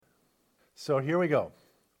So here we go.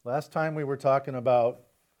 Last time we were talking about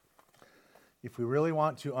if we really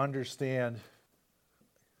want to understand,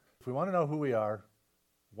 if we want to know who we are,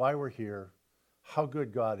 why we're here, how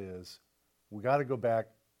good God is, we got to go back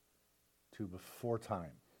to before time.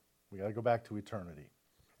 We got to go back to eternity.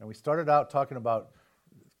 And we started out talking about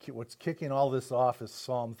what's kicking all this off is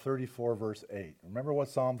Psalm 34, verse 8. Remember what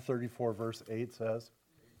Psalm 34, verse 8 says?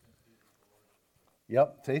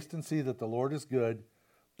 Yep, taste and see that the Lord is good.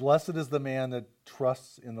 Blessed is the man that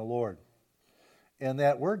trusts in the Lord. And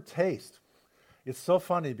that word taste, it's so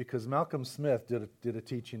funny because Malcolm Smith did a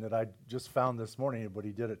teaching that I just found this morning, but he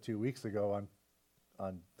did it 2 weeks ago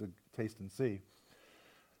on the taste and see.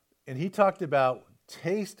 And he talked about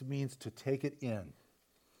taste means to take it in.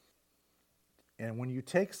 And when you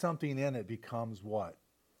take something in, it becomes what?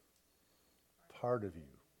 Part of you.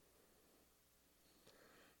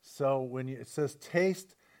 So when it says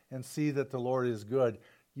taste and see that the Lord is good,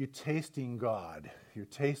 you're tasting God. You're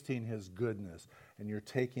tasting His goodness, and you're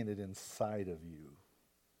taking it inside of you.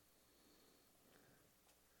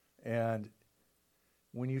 And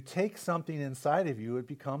when you take something inside of you, it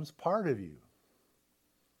becomes part of you.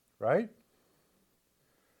 Right?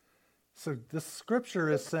 So this scripture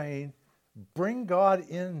is saying, bring God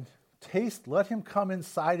in, taste, let Him come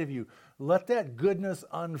inside of you. Let that goodness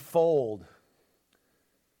unfold.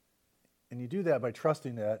 And you do that by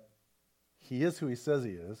trusting that He is who He says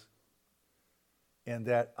He is, and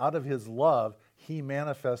that out of His love, He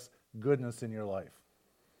manifests goodness in your life.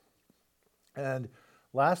 And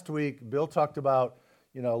last week, Bill talked about,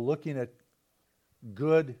 looking at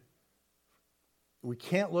good. We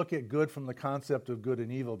can't look at good from the concept of good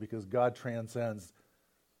and evil because God transcends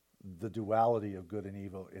the duality of good and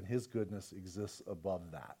evil, and His goodness exists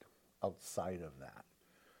above that, outside of that.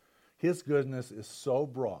 His goodness is so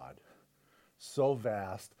broad, so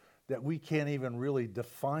vast, that we can't even really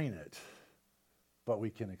define it, but we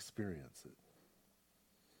can experience it.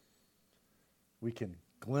 We can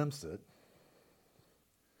glimpse it.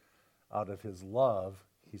 Out of His love,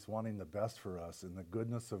 He's wanting the best for us, and the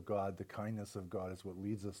goodness of God, the kindness of God is what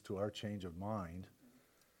leads us to our change of mind,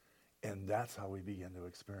 and that's how we begin to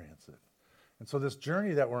experience it. And so this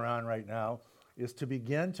journey that we're on right now is to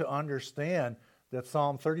begin to understand that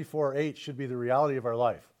Psalm 34:8 should be the reality of our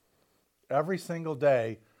life. Every single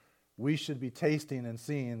day, we should be tasting and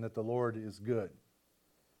seeing that the Lord is good.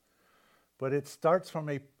 But it starts from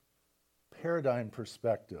a paradigm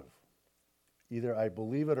perspective. Either I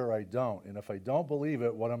believe it or I don't. And if I don't believe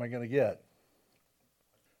it, what am I going to get?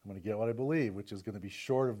 I'm going to get what I believe, which is going to be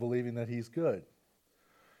short of believing that He's good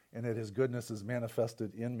and that His goodness is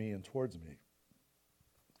manifested in me and towards me.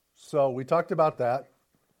 So we talked about that.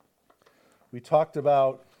 We talked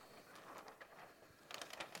about,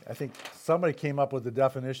 I think somebody came up with the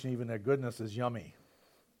definition even that goodness is yummy.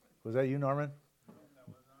 Was that you, Norman? No, that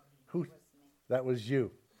was not me. Who? That was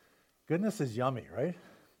you. Goodness is yummy, right?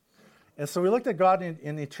 And so we looked at God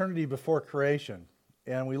in eternity before creation.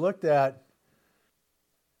 And we looked at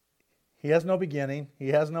He has no beginning. He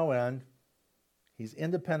has no end. He's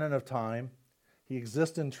independent of time. He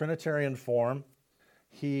exists in Trinitarian form.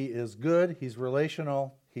 He is good. He's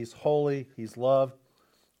relational. He's holy. He's love.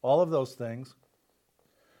 All of those things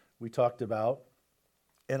we talked about.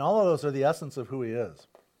 And all of those are the essence of who He is.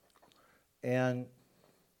 And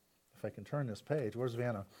if I can turn this page, where's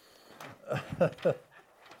Vanna?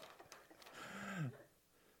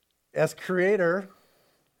 As creator,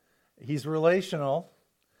 He's relational.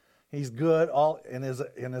 He's good. And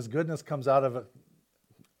his goodness comes out of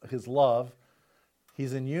His love.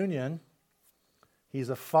 He's in union. He's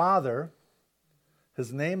a father.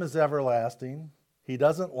 His name is everlasting. He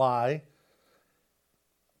doesn't lie.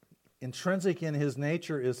 Intrinsic in His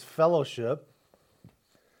nature is fellowship.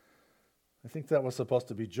 I think that was supposed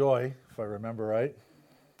to be joy, if I remember right.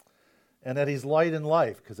 And that He's light and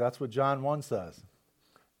life, because that's what John 1 says.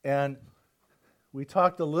 And we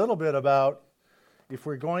talked a little bit about if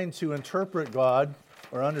we're going to interpret God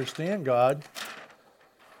or understand God,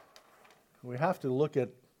 we have to look at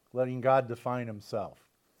letting God define Himself.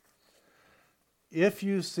 If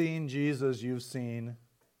you've seen Jesus, you've seen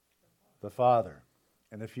the Father.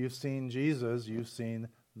 And if you've seen Jesus, you've seen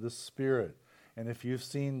the Spirit. And if you've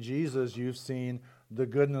seen Jesus, you've seen the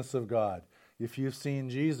goodness of God. If you've seen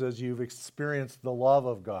Jesus, you've experienced the love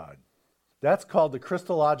of God. That's called the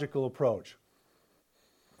Christological approach.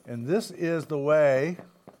 And this is the way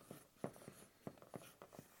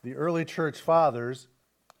the early church fathers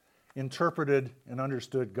interpreted and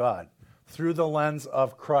understood God, through the lens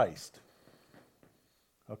of Christ.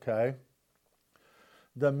 Okay?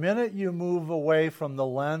 The minute you move away from the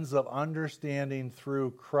lens of understanding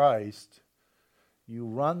through Christ, you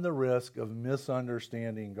run the risk of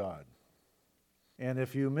misunderstanding God. And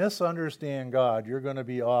if you misunderstand God, you're going to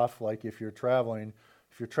be off. Like if you're traveling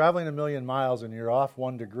 1 million miles and you're off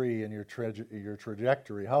 1 degree in your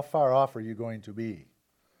trajectory, how far off are you going to be?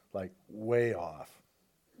 Like way off.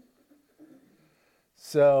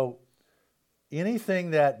 So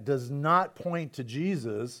anything that does not point to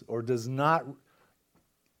Jesus or does not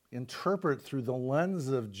interpret through the lens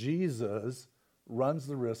of Jesus runs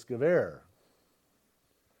the risk of error.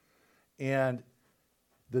 And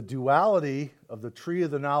the duality of the tree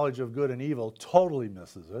of the knowledge of good and evil totally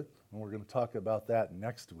misses it. And we're going to talk about that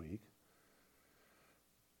next week.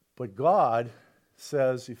 But God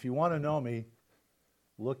says, if you want to know me,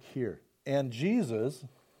 look here. And Jesus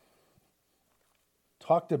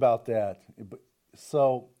talked about that.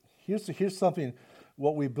 So here's something.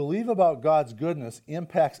 What we believe about God's goodness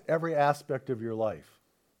impacts every aspect of your life.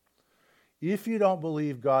 If you don't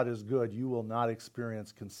believe God is good, you will not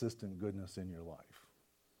experience consistent goodness in your life.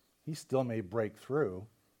 He still may break through,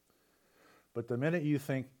 but the minute you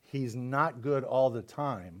think he's not good all the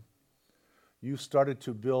time, you've started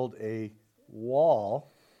to build a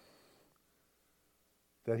wall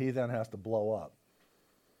that he then has to blow up.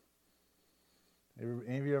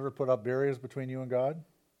 Any of you ever put up barriers between you and God?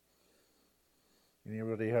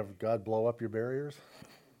 Anybody have God blow up your barriers?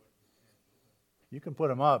 You can put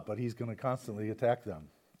them up, but he's going to constantly attack them.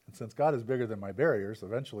 And since God is bigger than my barriers,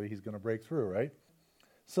 eventually he's going to break through, right?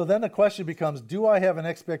 So then the question becomes, do I have an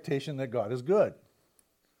expectation that God is good?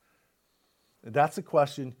 That's a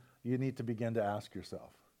question you need to begin to ask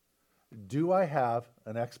yourself. Do I have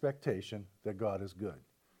an expectation that God is good?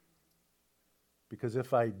 Because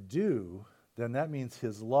if I do, then that means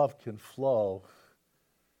his love can flow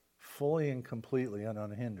fully and completely and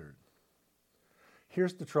unhindered.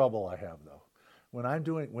 Here's the trouble I have, though.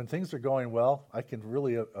 When things are going well, I can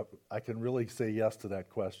really say yes to that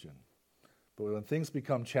question. But when things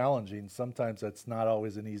become challenging, sometimes that's not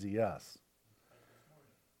always an easy yes.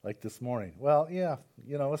 Like this morning. Well, yeah,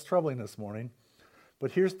 it's troubling this morning.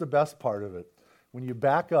 But here's the best part of it. When you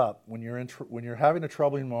back up, when you're having a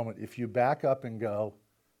troubling moment, if you back up and go,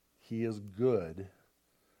 he is good,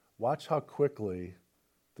 watch how quickly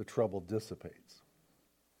the trouble dissipates.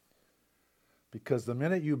 Because the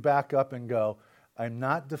minute you back up and go, I'm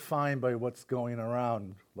not defined by what's going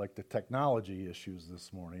around, like the technology issues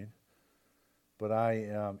this morning, but I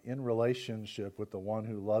am in relationship with the one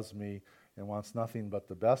who loves me and wants nothing but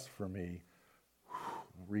the best for me.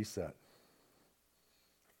 Reset.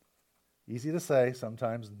 Easy to say,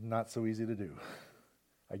 sometimes not so easy to do.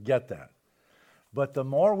 I get that. But the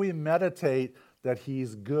more we meditate that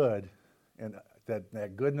he's good and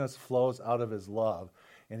that goodness flows out of his love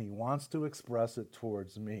and he wants to express it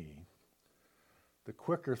towards me, the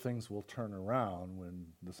quicker things will turn around when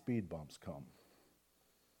the speed bumps come.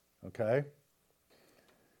 Okay?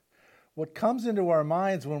 What comes into our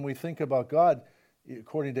minds when we think about God,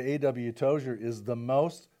 according to A.W. Tozer, is the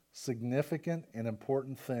most significant and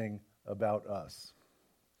important thing about us.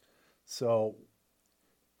 So,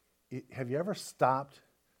 have you ever stopped?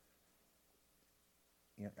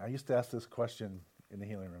 I used to ask this question in the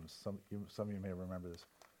healing rooms. Some of you may remember this.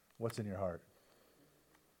 What's in your heart?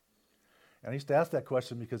 And I used to ask that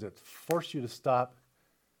question because it forced you to stop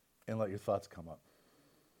and let your thoughts come up.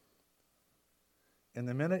 And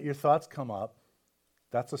the minute your thoughts come up,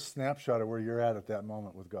 that's a snapshot of where you're at that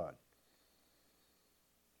moment with God.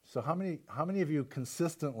 So how many of you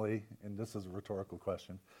consistently, and this is a rhetorical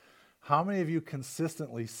question, how many of you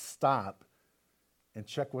consistently stop and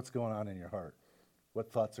check what's going on in your heart?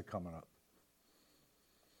 What thoughts are coming up?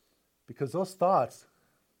 Because those thoughts,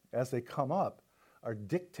 as they come up, are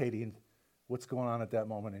dictating what's going on at that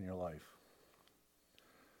moment in your life.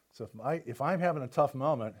 So if I'm having a tough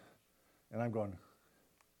moment and I'm going,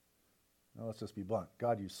 no, let's just be blunt,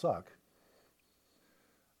 God, you suck,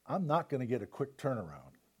 I'm not going to get a quick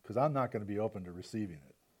turnaround because I'm not going to be open to receiving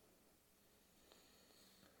it.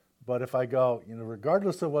 But if I go,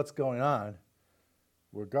 regardless of what's going on,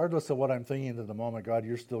 regardless of what I'm thinking at the moment, God,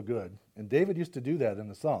 you're still good. And David used to do that in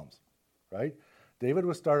the Psalms, right? David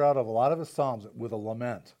would start out of a lot of his Psalms with a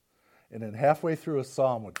lament. And then halfway through a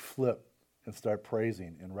Psalm would flip and start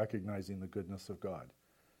praising and recognizing the goodness of God.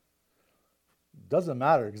 Doesn't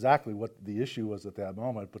matter exactly what the issue was at that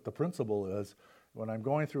moment, but the principle is when I'm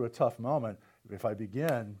going through a tough moment, if I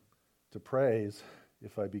begin to praise,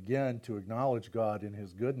 if I begin to acknowledge God in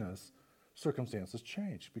his goodness, circumstances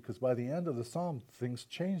change. Because by the end of the Psalm, things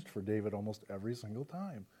changed for David almost every single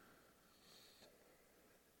time.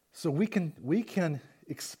 So we can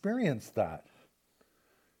experience that.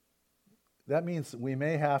 That means we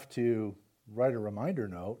may have to write a reminder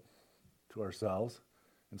note to ourselves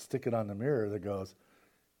and stick it on the mirror that goes,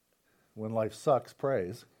 when life sucks,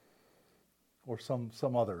 praise, or some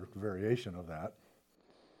other variation of that.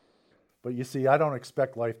 But you see, I don't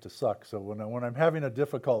expect life to suck. So when I'm having a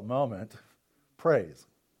difficult moment, praise,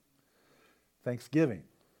 thanksgiving.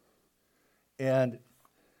 And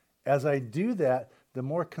as I do that, the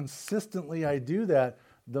more consistently I do that,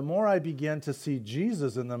 the more I begin to see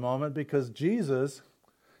Jesus in the moment, because Jesus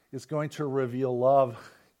is going to reveal love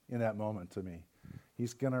in that moment to me.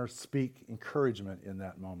 He's going to speak encouragement in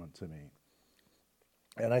that moment to me.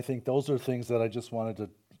 And I think those are things that I just wanted to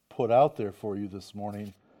put out there for you this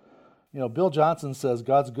morning. You know, Bill Johnson says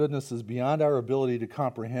God's goodness is beyond our ability to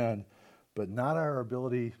comprehend, but not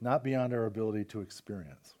beyond our ability to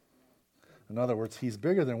experience. In other words, he's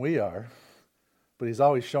bigger than we are, but he's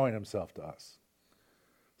always showing himself to us.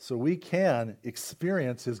 So we can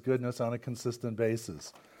experience his goodness on a consistent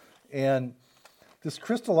basis. And this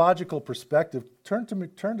Christological perspective, turn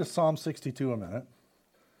to Psalm 62 a minute.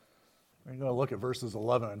 We're going to look at verses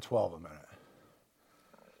 11 and 12 a minute.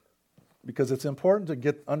 Because it's important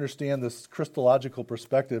to understand this Christological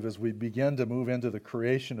perspective as we begin to move into the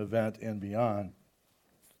creation event and beyond.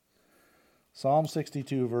 Psalm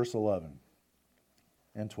 62, verse 11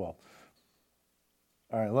 and 12.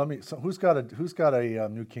 All right, who's got a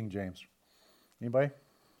New King James? Anybody?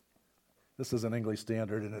 This is an English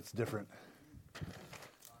Standard and it's different.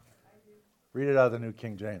 Read it out of the New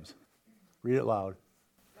King James. Read it loud.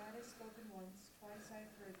 God has spoken once, twice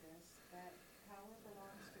I've heard this, that power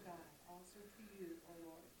belongs to God. Also to you, O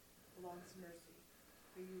Lord, belongs mercy.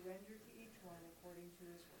 For you render to each one according to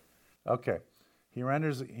his work. Okay. He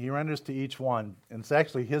renders to each one, and it's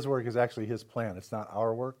actually his work is actually his plan. It's not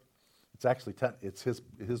our work. It's actually it's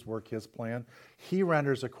his work, his plan. He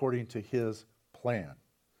renders according to his plan.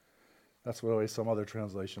 That's the way some other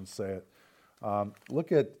translations say it.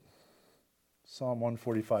 Look at Psalm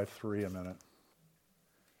 145:3 a minute.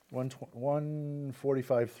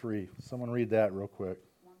 145:3. Someone read that real quick.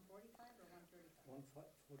 145 or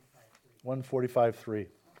 145:3.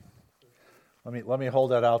 145:3. Let me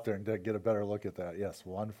hold that out there and get a better look at that. Yes,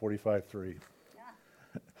 145:3.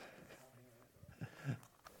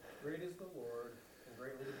 Great is the Lord, and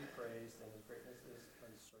greatly to be praised, and his greatness is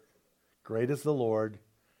unsearchable. Great is the Lord.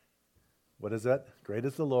 What is that? Great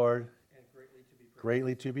is the Lord. And greatly to be praised.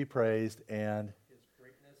 Greatly to be praised, and his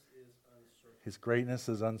greatness is unsearchable. his greatness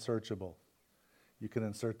is unsearchable. You can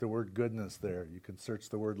insert the word goodness there. You can search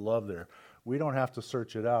the word love there. We don't have to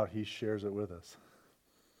search it out. He shares it with us.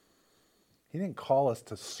 He didn't call us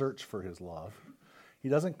to search for his love. He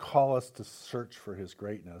doesn't call us to search for his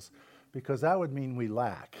greatness, because that would mean we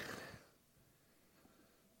lack.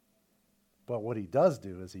 But what he does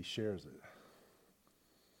do is he shares it.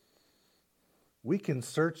 We can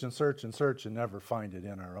search and search and search and never find it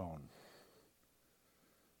in our own.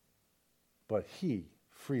 But he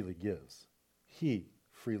freely gives. He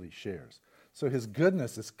freely shares. So his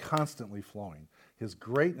goodness is constantly flowing. His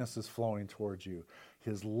greatness is flowing towards you.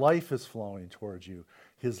 His life is flowing towards you.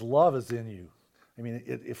 His love is in you. I mean,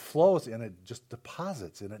 it flows and it just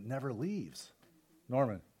deposits and it never leaves.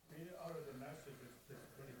 Norman. Read it out of the Message. It's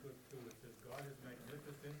pretty good too. It says, God is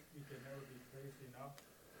magnificent. He can never be praised enough.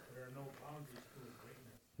 There are no boundaries to his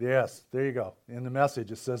greatness. Yes, there you go. In the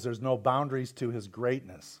Message, it says there's no boundaries to his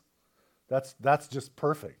greatness. That's just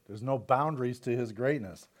perfect. There's no boundaries to his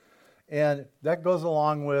greatness. And that goes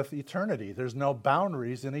along with eternity. There's no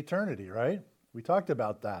boundaries in eternity, right? We talked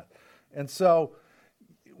about that. And so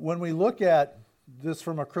when we look at this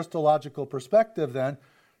from a Christological perspective, then,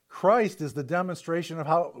 Christ is the demonstration of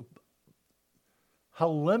how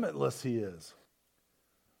limitless he is.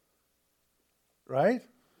 Right?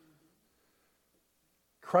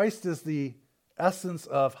 Christ is the essence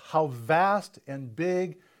of how vast and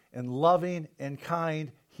big and loving and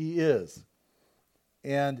kind he is.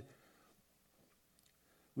 And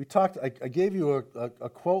we talked, I gave you a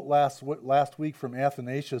quote last week from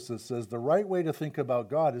Athanasius that says, the right way to think about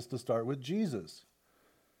God is to start with Jesus.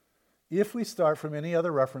 If we start from any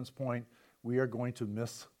other reference point, we are going to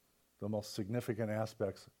miss the most significant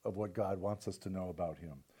aspects of what God wants us to know about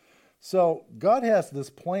him. So God has this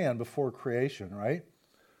plan before creation, right?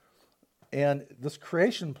 And this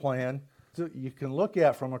creation plan, you can look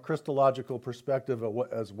at from a Christological perspective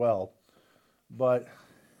as well. But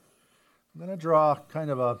I'm going to draw kind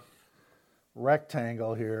of a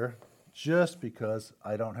rectangle here just because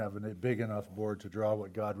I don't have a big enough board to draw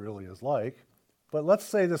what God really is like. But let's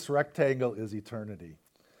say this rectangle is eternity.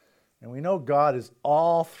 And we know God is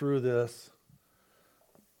all through this.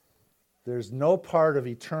 There's no part of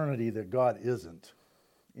eternity that God isn't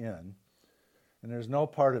in. And there's no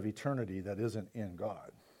part of eternity that isn't in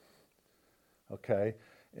God. Okay?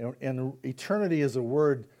 And eternity is a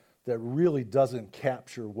word that really doesn't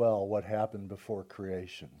capture well what happened before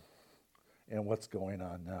creation and what's going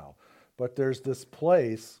on now. But there's this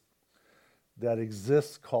place that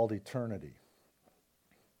exists called eternity.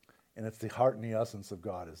 And it's the heart and the essence of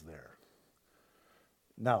God is there.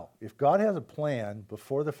 Now, if God has a plan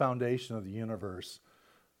before the foundation of the universe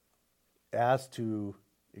as to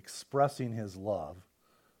expressing his love,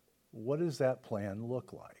 what does that plan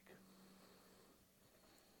look like?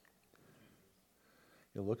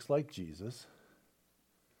 It looks like Jesus.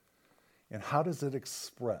 And how does it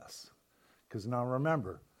express? Because now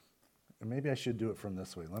remember, and maybe I should do it from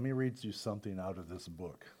this way. Let me read you something out of this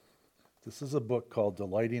book. This is a book called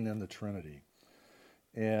Delighting in the Trinity.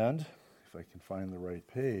 And if I can find the right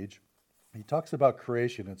page, he talks about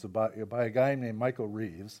creation. It's by a guy named Michael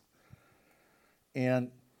Reeves.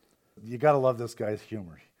 And you got to love this guy's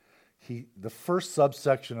humor. The first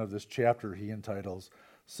subsection of this chapter he entitles,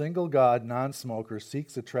 Single God, Non-Smoker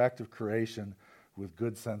Seeks Attractive Creation with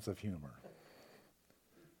Good Sense of Humor.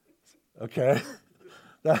 Okay?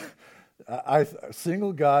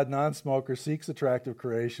 Single God, non-smoker, seeks attractive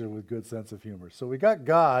creation with good sense of humor. So we got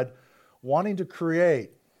God wanting to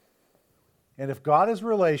create. And if God is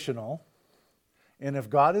relational, and if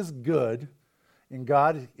God is good, and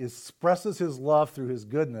God expresses his love through his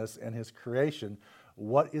goodness and his creation,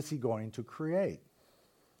 what is he going to create?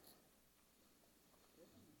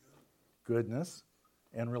 Goodness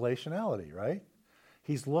and relationality, right?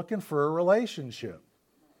 He's looking for a relationship.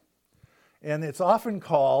 And it's often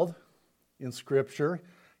called, in Scripture,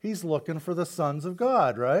 he's looking for the sons of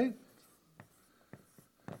God, right?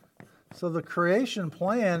 So the creation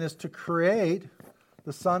plan is to create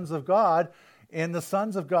the sons of God, and the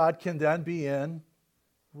sons of God can then be in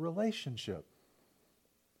relationship.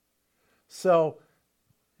 So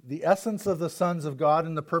the essence of the sons of God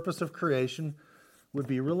and the purpose of creation would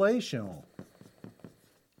be relational.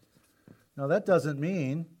 Now that doesn't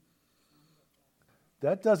mean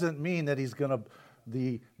that he's going to,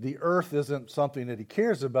 the earth isn't something that he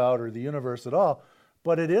cares about or the universe at all,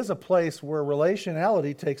 but it is a place where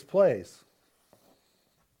relationality takes place.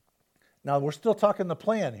 Now, we're still talking the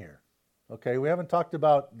plan here, okay? We haven't talked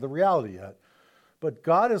about the reality yet. But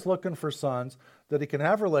God is looking for sons that he can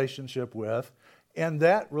have relationship with, and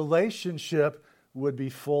that relationship would be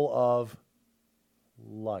full of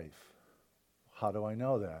life. How do I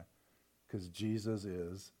know that? Because Jesus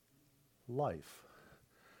is life.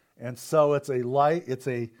 And so it's a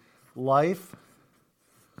life,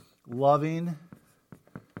 loving,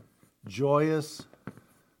 joyous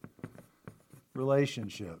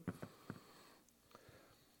relationship.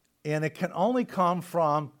 And it can only come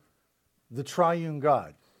from the triune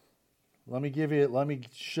God. Let me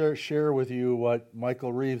share with you what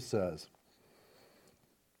Michael Reeves says.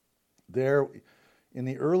 There, in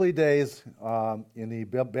the early days, in the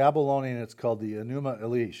Babylonian, it's called the Enuma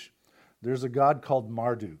Elish. There's a god called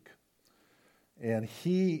Marduk, and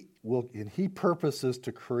he purposes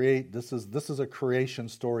to create. This is a creation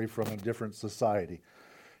story from a different society.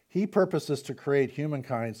 He purposes to create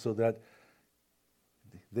humankind so that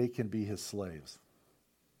they can be his slaves.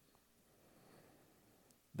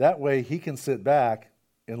 That way, he can sit back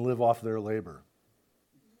and live off their labor.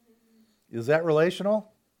 Is that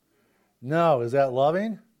relational? No. Is that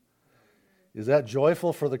loving? Is that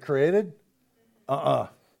joyful for the created?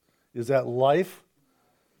 Is that life?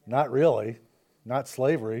 Not really. Not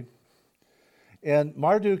slavery. And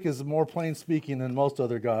Marduk is more plain speaking than most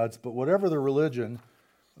other gods, but whatever the religion,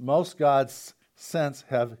 most gods since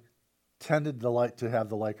have tended to have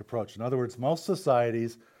the like approach. In other words, most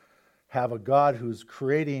societies have a God who's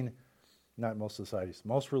creating, not most societies,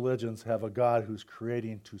 most religions have a God who's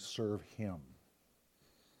creating to serve him.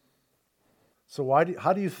 So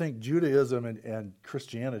how do you think Judaism and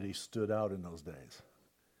Christianity stood out in those days?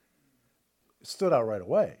 It stood out right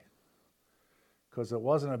away because it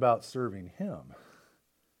wasn't about serving him,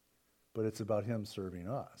 but it's about him serving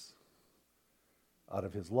us out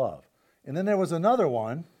of his love. And then there was another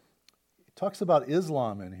one. It talks about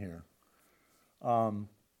Islam in here. It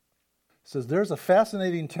says there's a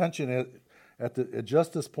fascinating tension at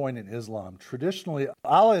just this point in Islam. Traditionally,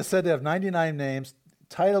 Allah is said to have 99 names,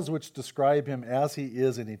 titles which describe him as he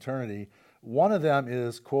is in eternity. One of them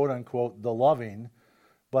is, quote unquote, the loving.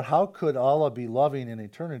 But how could Allah be loving in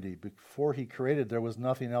eternity? Before he created, there was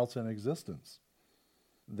nothing else in existence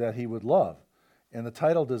that he would love. And the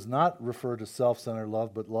title does not refer to self-centered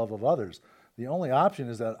love, but love of others. The only option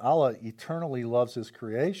is that Allah eternally loves his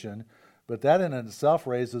creation, but that in itself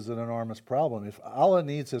raises an enormous problem. If Allah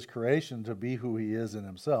needs his creation to be who he is in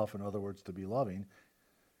himself, in other words, to be loving,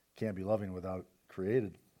 can't be loving without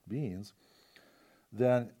created beings,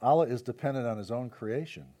 then Allah is dependent on his own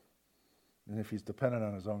creation. And if he's dependent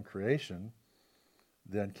on his own creation,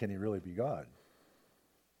 then can he really be God?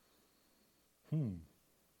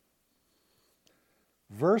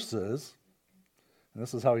 Versus, and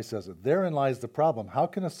this is how he says it, therein lies the problem. How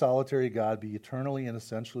can a solitary God be eternally and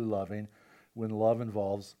essentially loving when love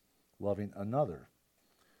involves loving another?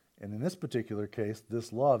 And in this particular case,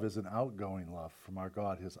 this love is an outgoing love from our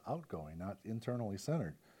God, his outgoing, not internally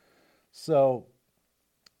centered. So,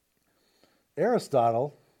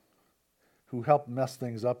 Aristotle, who helped mess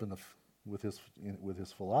things up with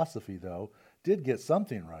his philosophy, though, did get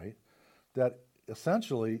something right, that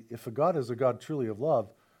essentially, if a God is a God truly of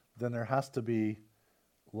love, then there has to be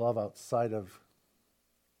love outside of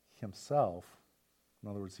himself. In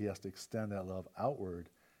other words, he has to extend that love outward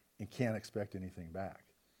and can't expect anything back.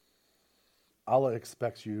 Allah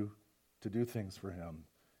expects you to do things for him,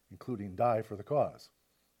 including die for the cause.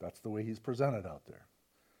 That's the way he's presented out there.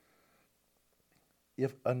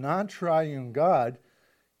 If a non-triune God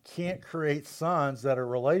can't create sons that are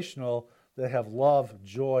relational, that have love,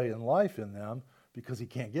 joy, and life in them, because he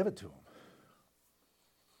can't give it to them.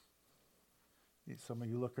 Some of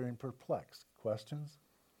you look in perplexed. Questions?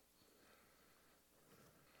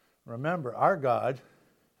 Remember, our God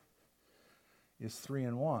is 3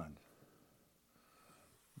 in 1.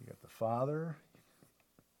 You got the Father,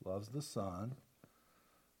 loves the Son.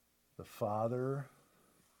 The Father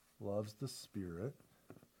loves the Spirit.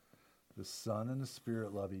 The Son and the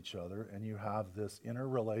Spirit love each other, and you have this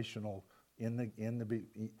interrelational in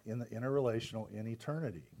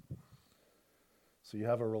eternity. So you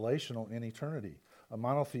have a relational in eternity. A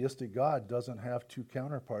monotheistic God doesn't have two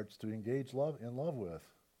counterparts to engage in love with.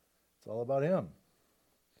 It's all about him.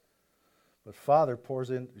 But Father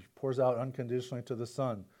pours out unconditionally to the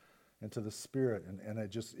Son and to the Spirit, and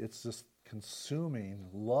it's this consuming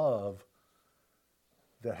love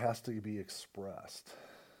that has to be expressed.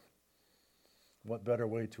 What better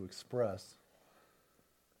way to express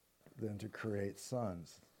than to create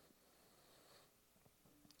sons?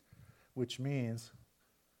 Which means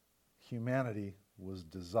humanity was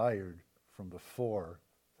desired from before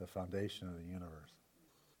the foundation of the universe.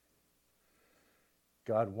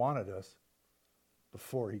 God wanted us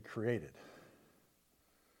before he created.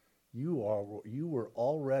 You were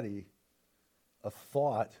already a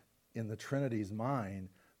thought in the Trinity's mind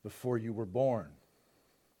before you were born.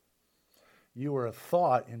 You were a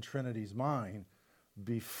thought in Trinity's mind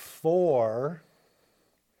before,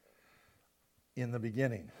 in the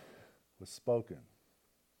beginning, was spoken.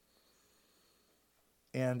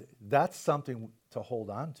 And that's something to hold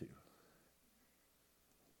on to.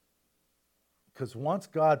 Because once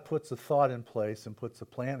God puts a thought in place and puts a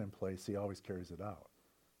plan in place, he always carries it out.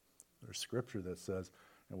 There's scripture that says,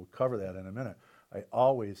 and we'll cover that in a minute, I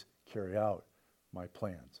always carry out my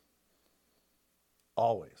plans.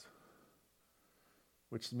 Always.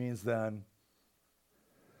 Which means then,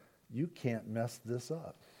 you can't mess this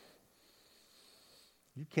up.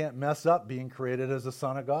 You can't mess up being created as a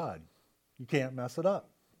son of God. You can't mess it up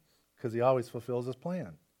because he always fulfills his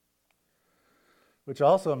plan. Which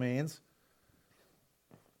also means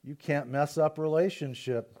you can't mess up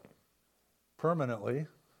relationship permanently.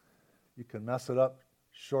 You can mess it up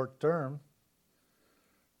short term,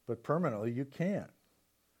 but permanently you can't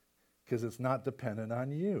because it's not dependent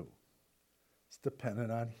on you. It's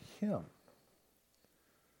dependent on him.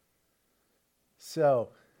 So,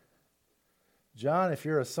 John, if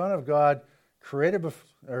you're a son of God, created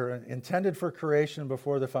or intended for creation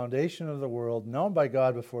before the foundation of the world, known by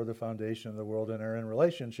God before the foundation of the world, and are in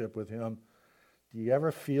relationship with him, do you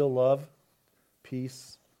ever feel love,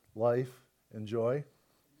 peace, life, and joy?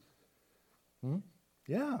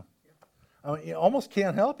 Yeah. I mean, you almost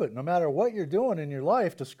can't help it. No matter what you're doing in your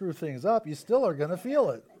life to screw things up, you still are going to feel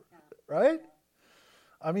it, right?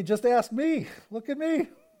 I mean, just ask me. Look at me.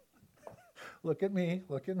 Look at me.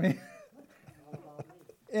 Look at me.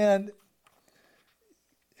 And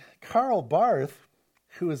Karl Barth,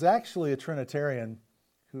 who is actually a Trinitarian,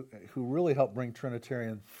 who really helped bring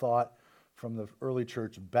Trinitarian thought from the early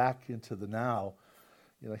church back into the now,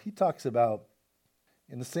 he talks about,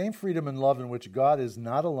 in the same freedom and love in which God is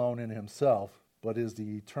not alone in himself, but is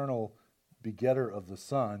the eternal begetter of the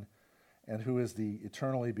Son, and who is the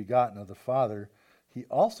eternally begotten of the Father, he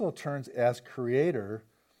also turns as creator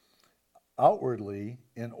outwardly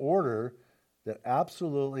in order that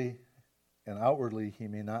absolutely and outwardly he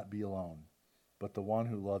may not be alone, but the one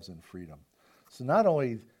who loves in freedom. So not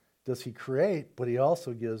only does he create, but he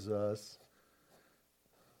also gives us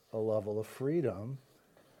a level of freedom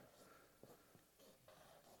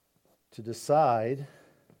to decide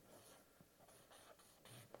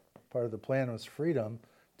Part of the plan was freedom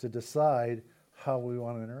to decide how we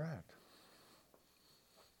want to interact.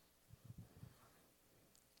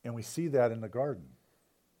 And we see that in the garden.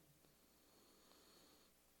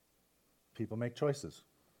 People make choices.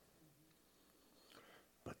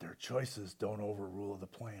 But their choices don't overrule the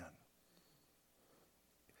plan.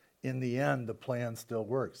 In the end, the plan still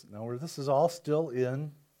works. Now, this is all still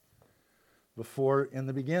in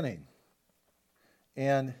the beginning.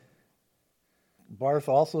 And Barth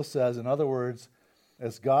also says, in other words,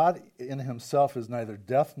 as God in himself is neither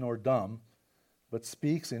deaf nor dumb, but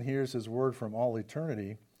speaks and hears his word from all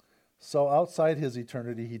eternity, so outside his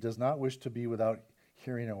eternity he does not wish to be without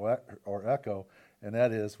hearing or echo, and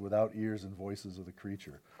that is without ears and voices of the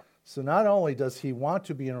creature. So not only does he want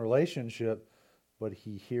to be in a relationship, but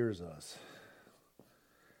he hears us.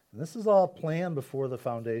 And this is all planned before the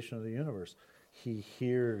foundation of the universe. He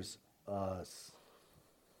hears us.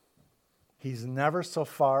 He's never so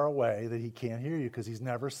far away that he can't hear you because he's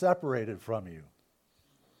never separated from you.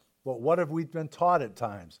 But what have we been taught at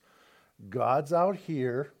times? God's out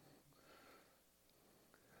here.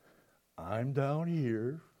 I'm down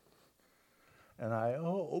here. And I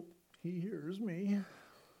hope he hears me.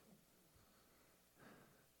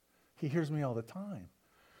 He hears me all the time.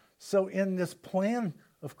 So in this plan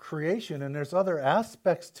of creation, and there's other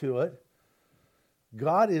aspects to it,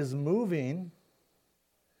 God is moving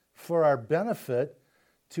for our benefit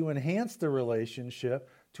to enhance the relationship,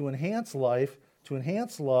 to enhance life, to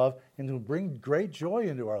enhance love, and to bring great joy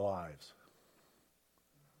into our lives.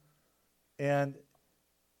 And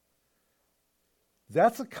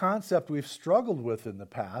that's a concept we've struggled with in the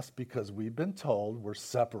past because we've been told we're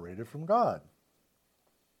separated from God.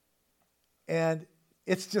 And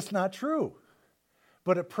it's just not true.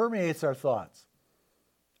 But it permeates our thoughts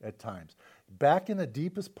at times. Back in the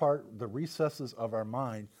deepest part, the recesses of our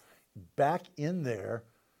mind, back in there,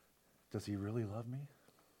 does he really love me?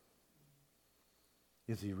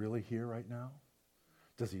 Is he really here right now?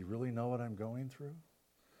 Does he really know what I'm going through?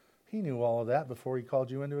 He knew all of that before he called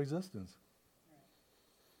you into existence.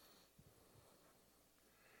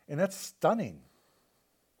 And that's stunning.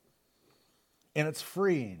 And it's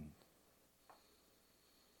freeing.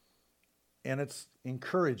 And it's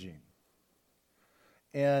encouraging.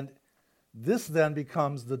 And this then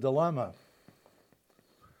becomes the dilemma.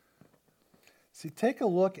 See, take a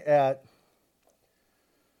look at,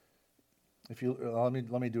 let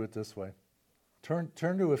me do it this way. Turn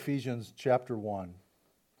to Ephesians chapter 1.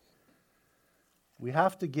 We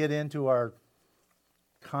have to get into our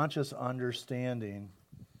conscious understanding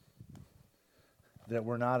that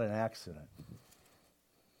we're not an accident.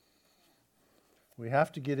 We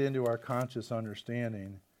have to get into our conscious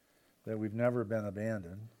understanding that we've never been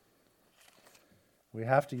abandoned. We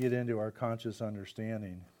have to get into our conscious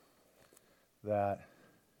understanding that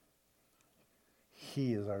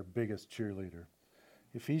he is our biggest cheerleader.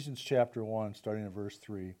 Ephesians chapter 1, starting at verse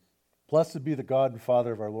 3. Blessed be the God and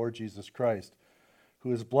Father of our Lord Jesus Christ,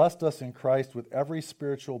 who has blessed us in Christ with every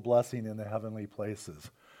spiritual blessing in the heavenly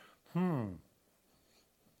places. We've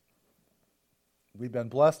been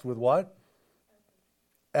blessed with what?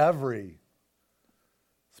 Every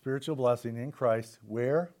spiritual blessing in Christ.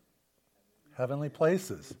 Where? Heavenly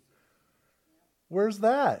places. Where's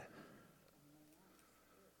that?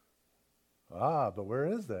 But where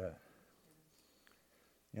is that?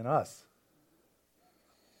 In us.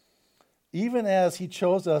 Even as he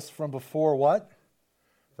chose us from before what?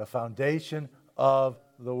 The foundation of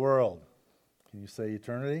the world. Can you say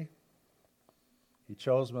eternity? He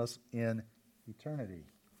chose us in eternity.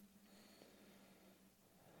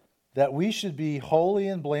 That we should be holy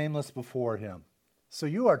and blameless before him. So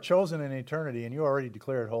you are chosen in eternity and you already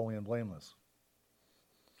declared holy and blameless.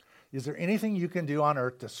 Is there anything you can do on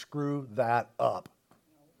earth to screw that up?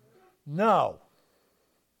 No.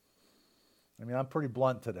 I mean, I'm pretty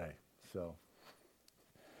blunt today, so.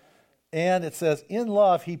 And it says, in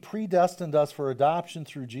love, he predestined us for adoption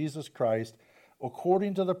through Jesus Christ,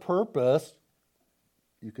 according to the purpose,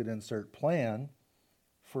 you could insert plan,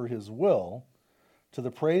 for his will, to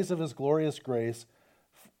the praise of his glorious grace,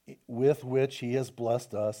 with which he has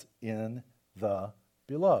blessed us in the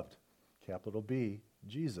beloved. Capital B,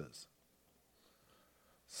 Jesus.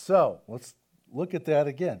 So, let's look at that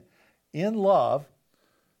again. In love,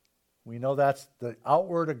 we know that's the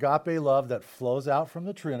outward agape love that flows out from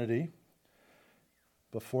the Trinity.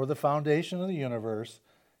 Before the foundation of the universe,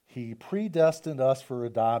 he predestined us for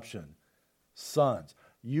adoption. Sons.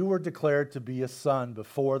 You were declared to be a son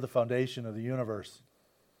before the foundation of the universe.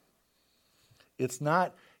 It's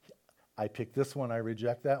not, I pick this one, I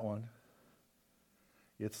reject that one.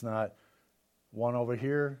 It's not one over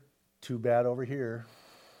here, too bad over here.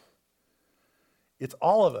 It's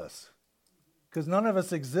all of us. Because none of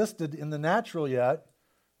us existed in the natural yet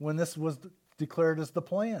when this was declared as the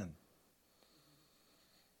plan.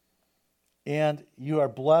 And you are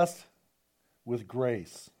blessed with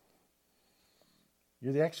grace.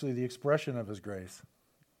 You're actually the expression of his grace.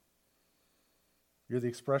 You're the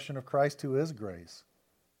expression of Christ who is grace.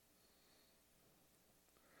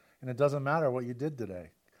 And it doesn't matter what you did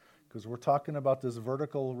today, because we're talking about this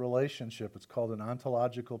vertical relationship. It's called an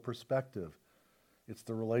ontological perspective. It's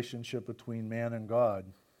the relationship between man and God.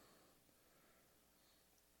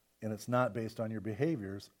 And it's not based on your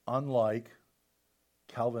behaviors, unlike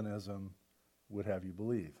Calvinism would have you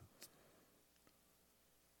believe.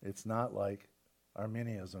 It's not like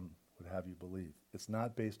Arminianism would have you believe. It's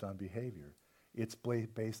not based on behavior. It's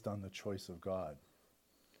based on the choice of God.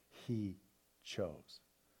 He chose.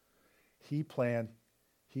 He planned,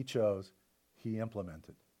 he chose, he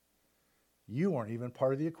implemented. You weren't even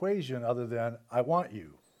part of the equation other than, I want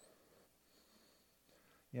you.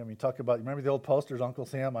 You know, when you talk about, remember the old posters, Uncle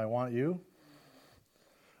Sam, I want you?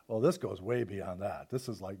 Well, this goes way beyond that. This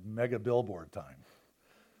is like mega billboard time.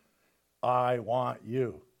 I want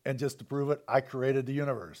you. And just to prove it, I created the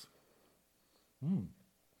universe.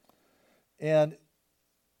 And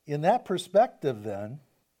in that perspective then,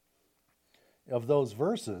 of those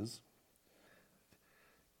verses,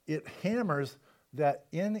 it hammers that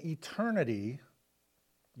in eternity,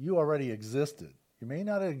 you already existed. You may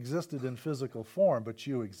not have existed in physical form, but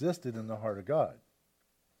you existed in the heart of God.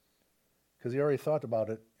 Because he already thought about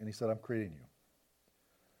it, and he said, I'm creating you.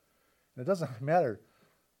 And it doesn't matter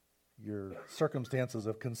your circumstances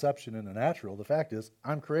of conception in the natural. The fact is,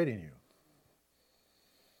 I'm creating you.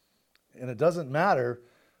 And it doesn't matter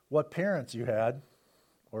what parents you had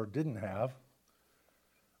or didn't have,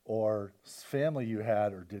 or family you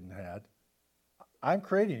had or didn't have. I'm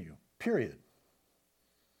creating you, period.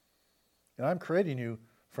 And I'm creating you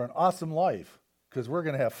for an awesome life, because we're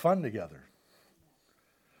going to have fun together.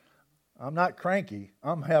 I'm not cranky,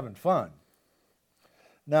 I'm having fun.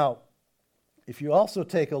 Now, if you also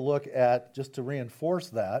take a look at, just to reinforce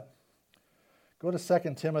that, go to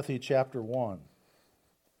 2 Timothy chapter 1.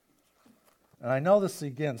 And I know this,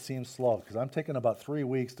 again, seems slow, because I'm taking about 3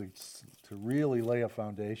 weeks to really lay a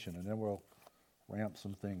foundation, and then we'll ramp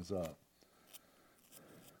some things up.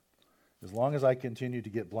 As long as I continue to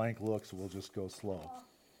get blank looks, we'll just go slow.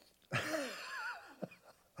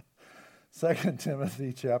 2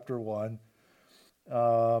 Timothy chapter 1,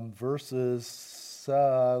 verses,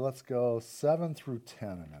 let's go 7 through 10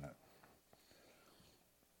 a minute.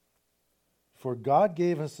 For God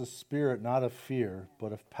gave us a spirit not of fear,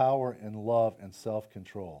 but of power and love and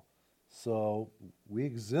self-control. So we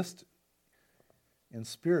exist in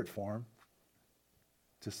spirit form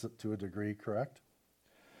to a degree, correct?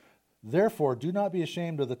 Therefore, do not be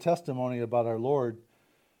ashamed of the testimony about our Lord,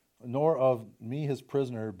 nor of me his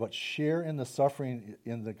prisoner, but share in the suffering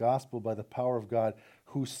in the gospel by the power of God,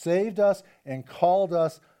 who saved us and called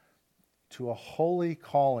us to a holy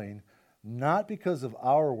calling, not because of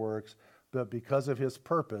our works, but because of his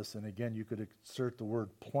purpose. And again, you could insert the word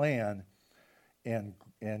plan and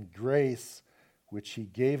grace, which he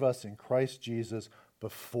gave us in Christ Jesus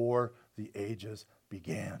before the ages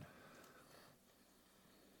began.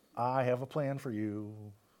 I have a plan for you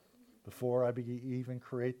before I even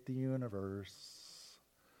create the universe.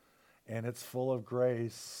 And it's full of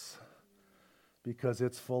grace because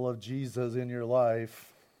it's full of Jesus in your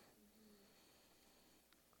life.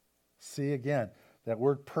 See, again, that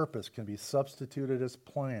word purpose can be substituted as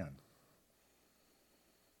plan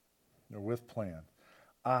or with plan.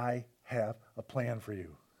 I have a plan for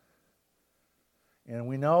you. And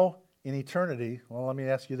we know in eternity, well, let me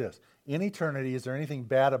ask you this. In eternity, is there anything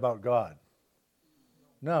bad about God?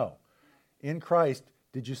 No. In Christ,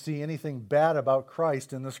 did you see anything bad about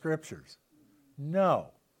Christ in the Scriptures? No.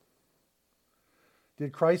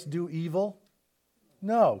 Did Christ do evil?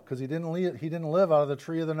 No, because he didn't live out of the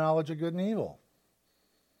tree of the knowledge of good and evil.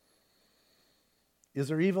 Is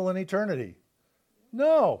there evil in eternity?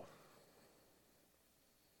 No.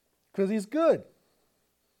 Because he's good.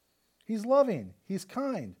 He's loving. He's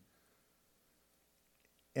kind.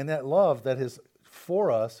 And that love that is for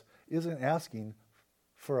us isn't asking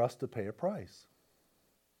for us to pay a price.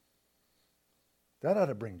 That ought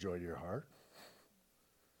to bring joy to your heart.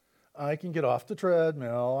 I can get off the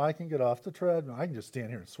treadmill. I can just stand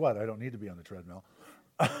here and sweat. I don't need to be on the treadmill.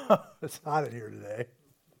 It's hot in here today.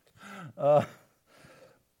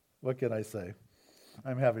 What can I say?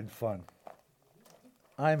 I'm having fun.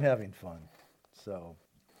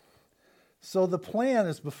 So the plan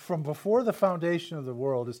is from before the foundation of the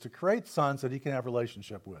world is to create sons that he can have a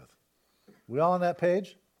relationship with. We all on that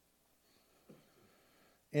page?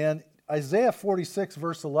 And Isaiah 46,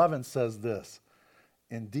 verse 11 says this,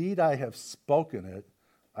 "Indeed, I have spoken it.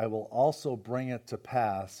 I will also bring it to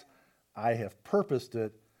pass. I have purposed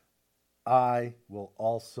it. I will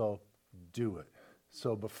also do it."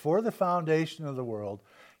 So before the foundation of the world,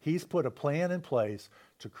 he's put a plan in place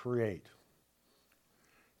to create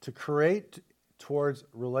towards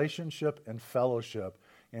relationship and fellowship.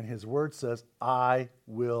 And his word says, "I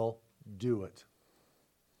will do it."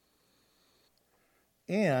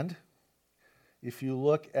 And if you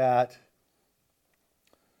look at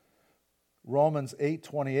Romans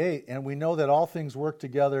 8:28, and we know that all things work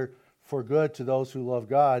together for good to those who love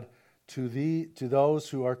God, to those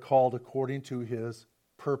who are called according to his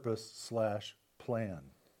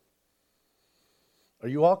purpose/plan. Are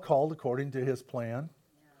you all called according to his plan?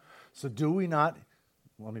 So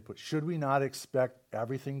should we not expect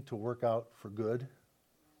everything to work out for good?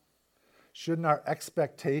 Shouldn't our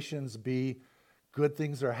expectations be good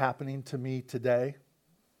things are happening to me today?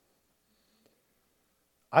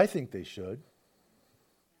 I think they should.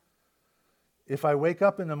 If I wake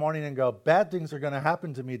up in the morning and go, bad things are going to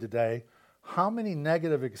happen to me today, how many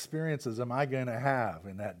negative experiences am I going to have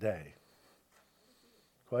in that day?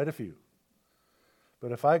 Quite a few.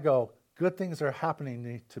 But if I go, good things are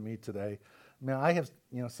happening to me today, I have,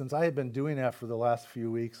 since I have been doing that for the last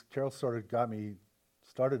few weeks, Carol sort of got me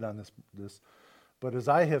started on this. But as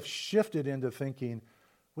I have shifted into thinking,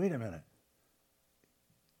 wait a minute,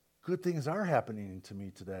 good things are happening to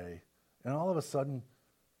me today. And all of a sudden,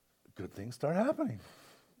 good things start happening.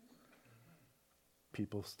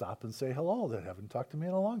 People stop and say hello that haven't talked to me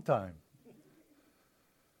in a long time.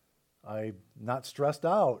 I'm not stressed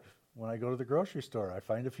out when I go to the grocery store. I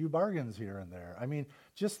find a few bargains here and there.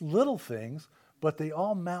 Just little things, but they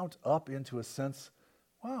all mount up into a sense,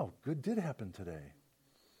 wow, good did happen today.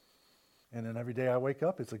 And then every day I wake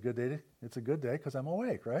up, it's a good day. It's a good day because I'm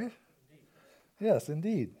awake, right? Indeed. Yes,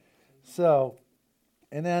 indeed. So,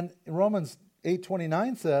 and then Romans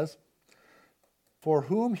 8:29 says, "For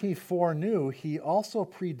whom he foreknew, he also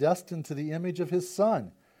predestined to the image of his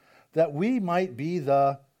Son, that he might be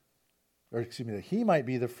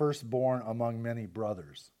the firstborn among many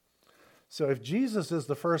brothers." So if Jesus is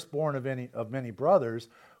the firstborn of many brothers,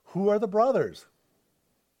 who are the brothers?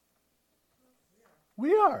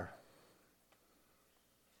 We are.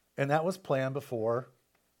 And that was planned before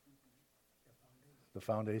the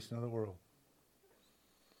foundation of the world.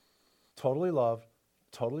 Totally loved,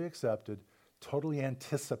 totally accepted, totally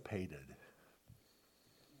anticipated.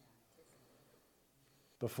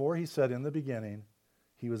 Before he said in the beginning,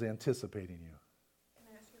 he was anticipating you. Can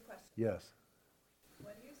I ask you a question? Yes.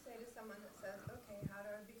 What do you say to someone that says, okay, how do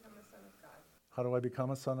I become a son of God? How do I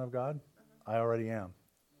become a son of God? I already am.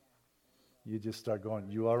 You just start going,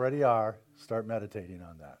 you already are. Start meditating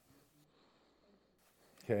on that.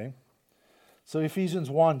 Okay? So Ephesians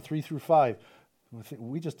 1:3-5.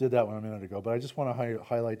 We just did that one a minute ago, but I just want to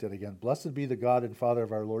highlight that again. "Blessed be the God and Father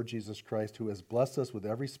of our Lord Jesus Christ, who has blessed us with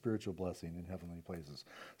every spiritual blessing in heavenly places."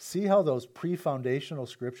 See how those pre-foundational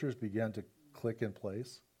scriptures began to click in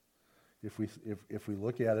place? If we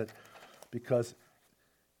look at it, because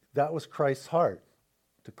that was Christ's heart,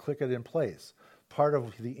 to click it in place. Part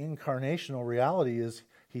of the incarnational reality is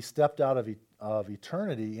he stepped out of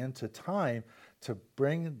eternity into time to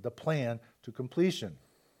bring the plan to completion,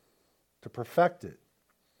 to perfect it.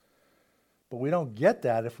 But we don't get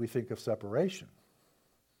that if we think of separation.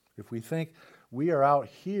 If we think we are out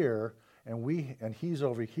here and he's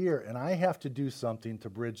over here and I have to do something to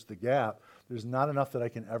bridge the gap, there's not enough that I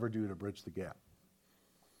can ever do to bridge the gap.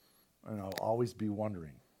 And I'll always be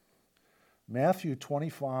wondering. Matthew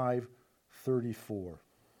 25:34.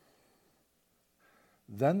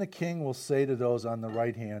 "Then the king will say to those on the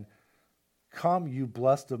right hand, 'Come, you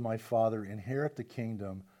blessed of my Father, inherit the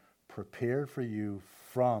kingdom prepared for you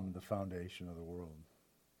from the foundation of the world.'"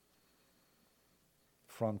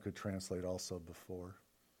 From could translate also before.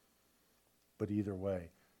 But either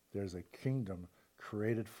way, there's a kingdom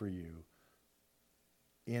created for you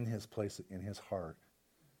in his place, in his heart.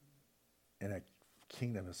 And that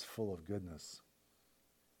kingdom is full of goodness.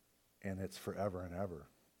 And it's forever and ever.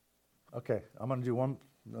 Okay, I'm going to do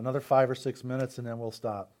another 5 or 6 minutes and then we'll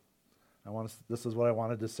stop. This is what I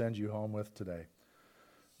wanted to send you home with today.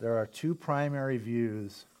 There are 2 primary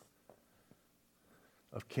views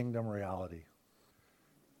of kingdom reality,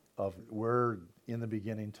 of where in the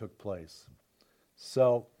beginning took place.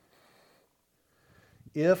 So,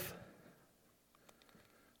 if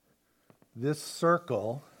this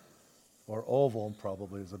circle, or oval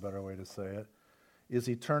probably is a better way to say it, is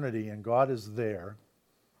eternity and God is there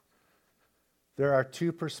are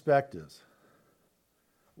 2 perspectives.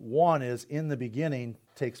 One is, in the beginning,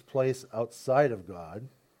 takes place outside of God,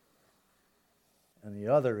 and the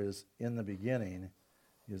other is in the beginning,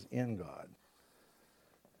 is in God.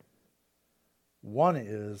 One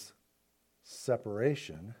is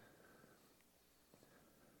separation,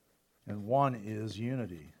 and one is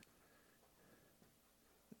unity.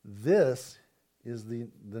 This is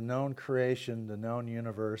the known creation, the known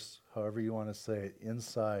universe, however you want to say it,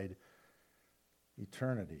 inside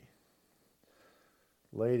eternity.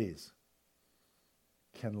 Ladies,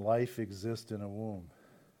 can life exist in a womb?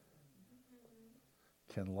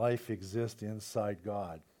 Can life exist inside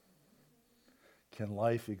God? Can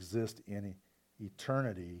life exist in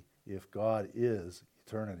eternity if God is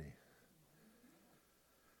eternity?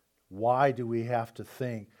 Why do we have to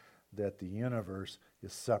think that the universe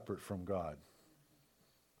is separate from God?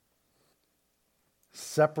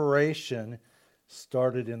 Separation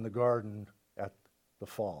started in the garden at the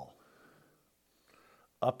fall.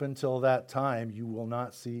 Up until that time, you will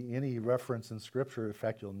not see any reference in Scripture. In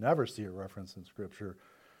fact, you'll never see a reference in Scripture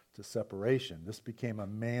to separation. This became a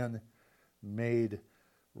man-made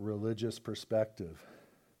religious perspective.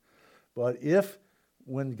 But if,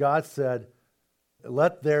 when God said,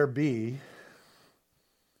 "Let there be,"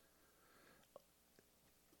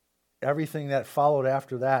 everything that followed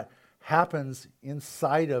after that happens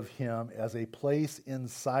inside of him, as a place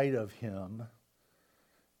inside of him,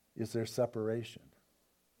 is there separation?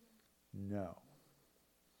 No.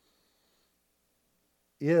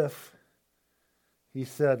 If he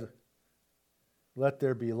said, "Let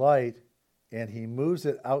there be light," and he moves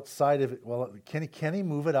it outside of it, well, can he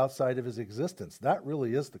move it outside of his existence? That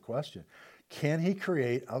really is the question. Can he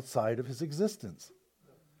create outside of his existence?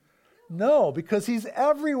 No, because he's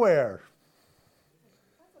everywhere.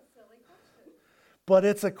 That's a silly question. But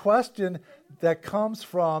it's a question that comes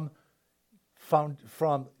from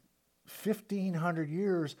 1,500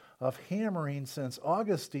 years of hammering since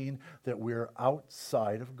Augustine that we're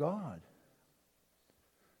outside of God.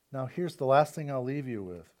 Now, here's the last thing I'll leave you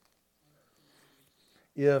with.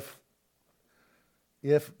 If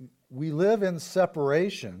we live in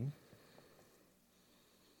separation,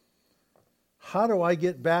 how do I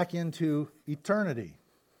get back into eternity?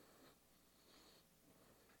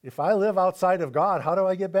 If I live outside of God, how do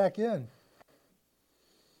I get back in?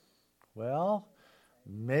 Well,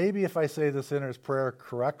 maybe if I say the sinner's prayer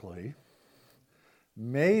correctly,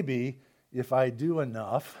 maybe if I do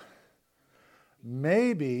enough,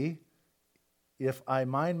 maybe if I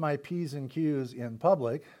mind my P's and Q's in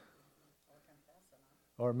public,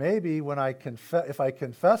 or maybe when if I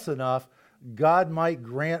confess enough, God might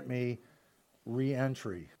grant me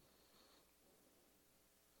re-entry.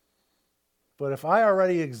 But if I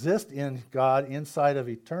already exist in God inside of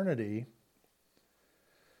eternity,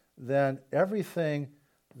 then everything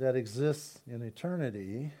that exists in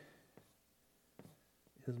eternity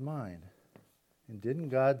is mine. And didn't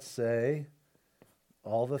God say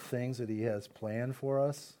all the things that he has planned for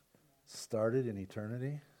us started in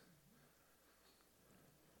eternity?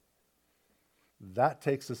 That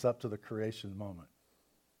takes us up to the creation moment.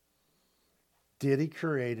 Did he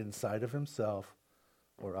create inside of himself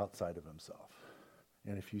or outside of himself?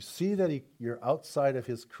 And if you see that you're outside of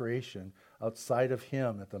his creation, outside of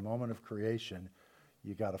him at the moment of creation,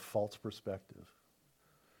 you got a false perspective.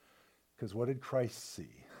 Because what did Christ see?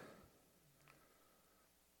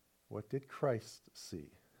 What did Christ see?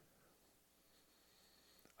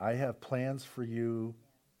 I have plans for you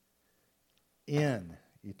in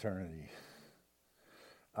eternity.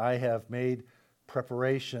 I have made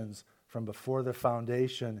preparations from before the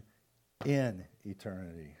foundation in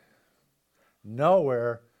eternity.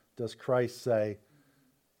 Nowhere does Christ say,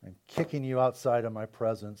 "I'm kicking you outside of my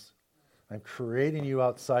presence. I'm creating you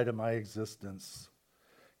outside of my existence."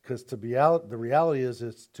 Because the reality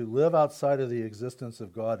is to live outside of the existence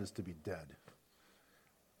of God is to be dead.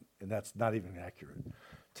 And that's not even accurate.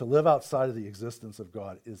 To live outside of the existence of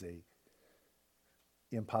God is a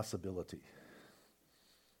impossibility.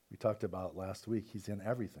 We talked about it last week. He's in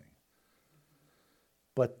everything.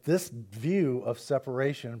 But this view of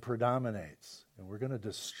separation predominates, and we're going to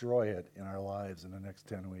destroy it in our lives in the next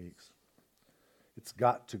 10 weeks. It's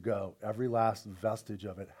got to go. Every last vestige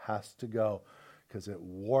of it has to go, because it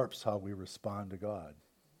warps how we respond to God.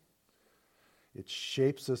 It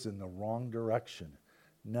shapes us in the wrong direction.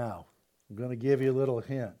 Now, I'm going to give you a little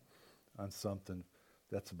hint on something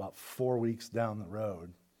that's about 4 weeks down the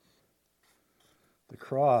road. The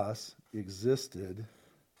cross existed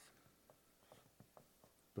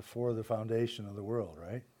before the foundation of the world,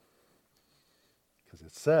 right? Because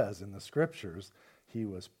it says in the scriptures, he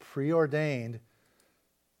was preordained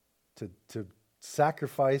to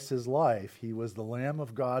sacrifice his life. He was the Lamb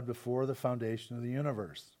of God before the foundation of the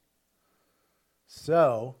universe.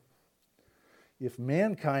 So, if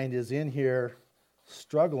mankind is in here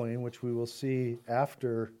struggling, which we will see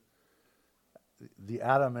after the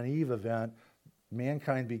Adam and Eve event,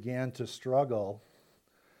 mankind began to struggle.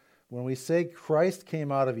 When we say Christ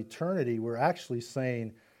came out of eternity, we're actually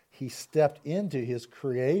saying he stepped into his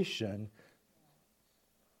creation,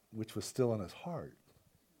 which was still in his heart.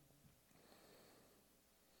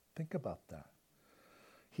 Think about that.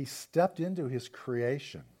 He stepped into his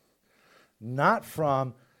creation, not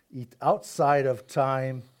from outside of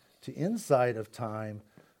time to inside of time,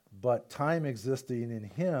 but time existing in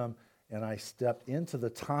him, and I stepped into the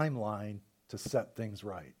timeline to set things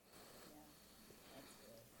right.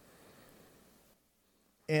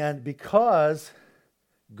 And because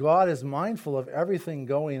God is mindful of everything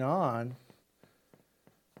going on,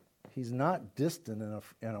 he's not distant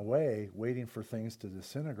in a way, waiting for things to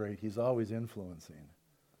disintegrate. He's always influencing.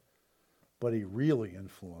 But he really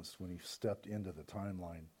influenced when he stepped into the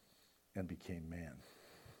timeline and became man.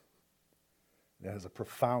 It has a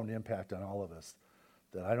profound impact on all of us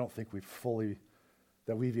that I don't think we've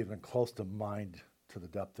even close to mind to the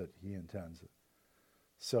depth that he intends.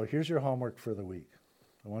 So here's your homework for the week.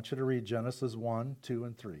 I want you to read Genesis 1, 2,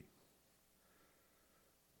 and 3.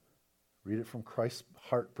 Read it from Christ's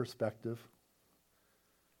heart perspective.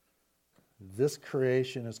 This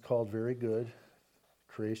creation is called very good,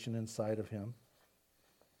 creation inside of him.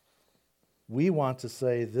 We want to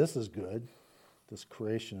say this is good, this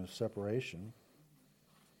creation of separation,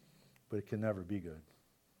 but it can never be good.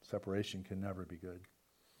 Separation can never be good,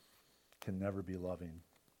 can never be loving,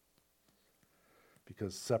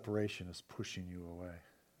 because separation is pushing you away.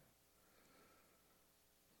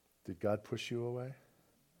 Did God push you away?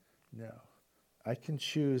 No. I can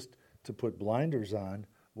choose to put blinders on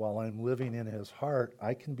while I'm living in his heart.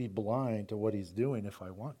 I can be blind to what he's doing if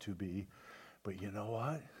I want to be. But you know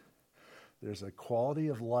what? There's a quality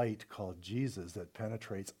of light called Jesus that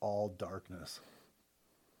penetrates all darkness.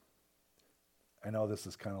 I know this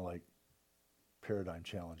is kind of like paradigm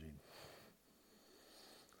challenging.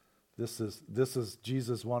 This is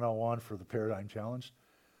Jesus 101 for the paradigm challenge.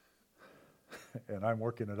 And I'm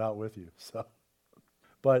working it out with you.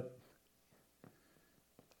 But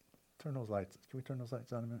turn those lights. Can we turn those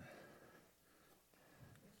lights on a minute?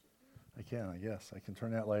 I can, yes. I can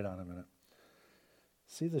turn that light on a minute.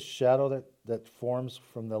 See the shadow that forms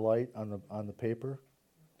from the light on the paper?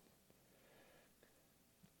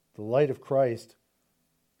 The light of Christ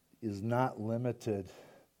is not limited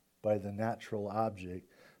by the natural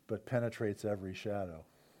object, but penetrates every shadow.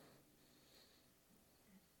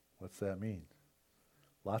 What's that mean?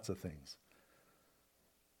 Lots of things.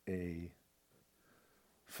 A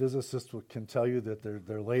physicist can tell you that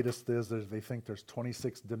their latest is that they think there's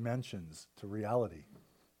 26 dimensions to reality.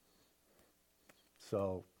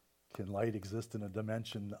 So, can light exist in a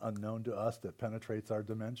dimension unknown to us that penetrates our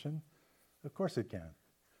dimension? Of course it can.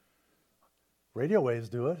 Radio waves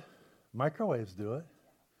do it. Microwaves do it.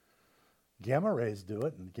 Gamma rays do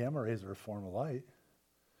it, and gamma rays are a form of light.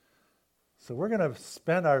 So we're going to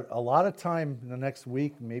spend a lot of time in the next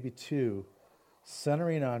week, maybe two,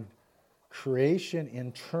 centering on creation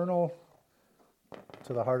internal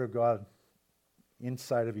to the heart of God,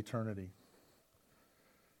 inside of eternity.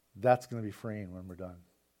 That's going to be freeing when we're done.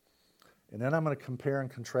 And then I'm going to compare and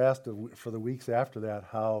contrast for the weeks after that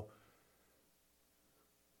how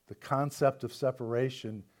the concept of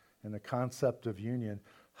separation and the concept of union,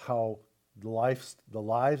 how the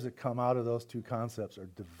lives that come out of those two concepts are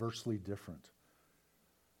diversely different.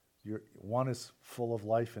 One is full of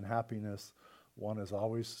life and happiness. One is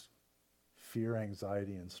always fear,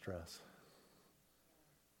 anxiety, and stress.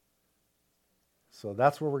 So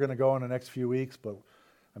that's where we're going to go in the next few weeks, but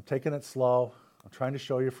I'm taking it slow. I'm trying to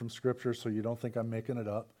show you from Scripture so you don't think I'm making it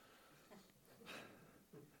up.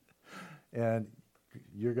 And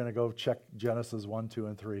you're going to go check Genesis 1, 2,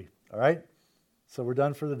 and 3. All right? So we're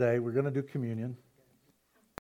done for the day. We're going to do communion.